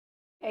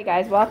Hey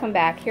guys, welcome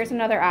back. Here's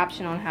another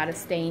option on how to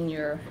stain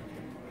your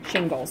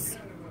shingles.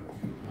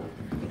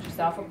 Get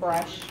yourself a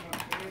brush.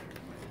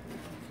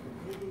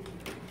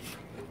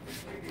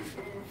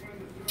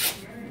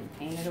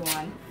 Paint it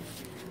on.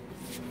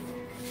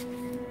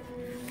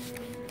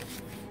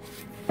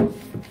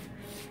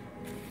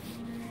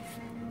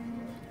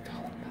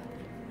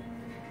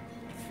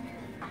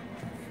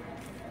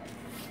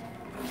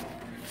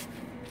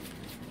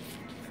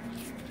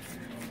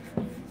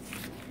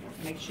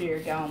 Make sure you're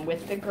going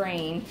with the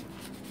grain.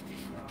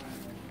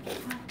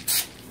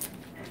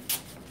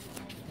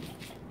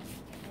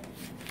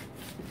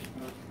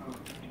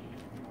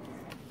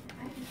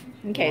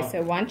 Okay,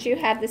 so once you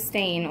have the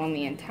stain on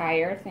the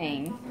entire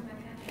thing,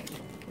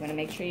 you want to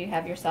make sure you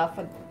have yourself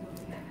an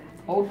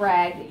old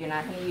rag that you're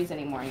not going to use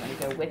anymore. You want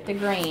to go with the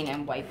grain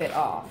and wipe it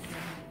off.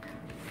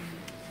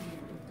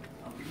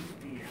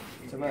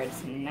 So where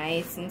it's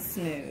nice and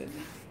smooth.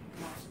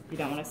 You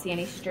don't want to see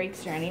any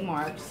streaks or any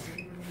marks.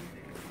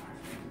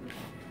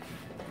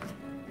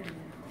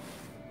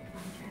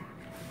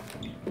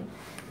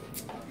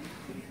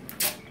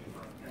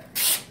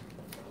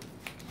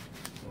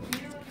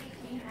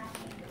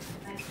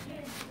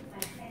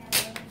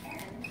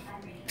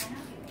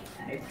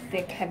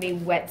 Thick, heavy,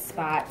 wet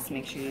spots,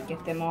 make sure you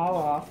get them all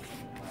off.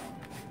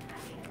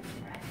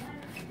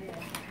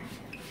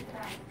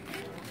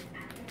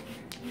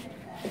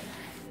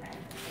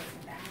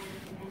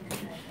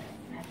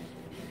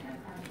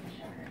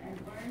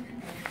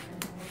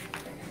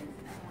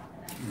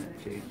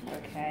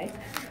 Okay,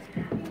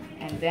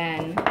 and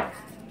then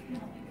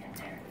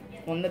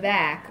on the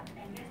back,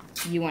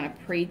 you want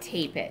to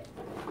pre-tape it.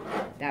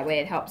 That way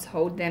it helps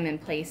hold them in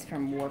place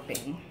from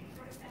warping.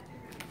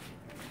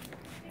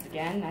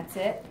 Again, that's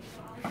it.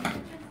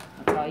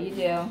 That's all you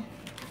do.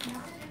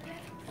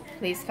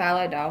 Please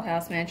follow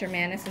Dollhouse Manager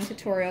Madison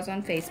Tutorials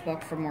on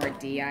Facebook for more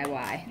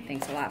DIY.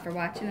 Thanks a lot for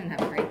watching and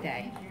have a great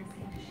day.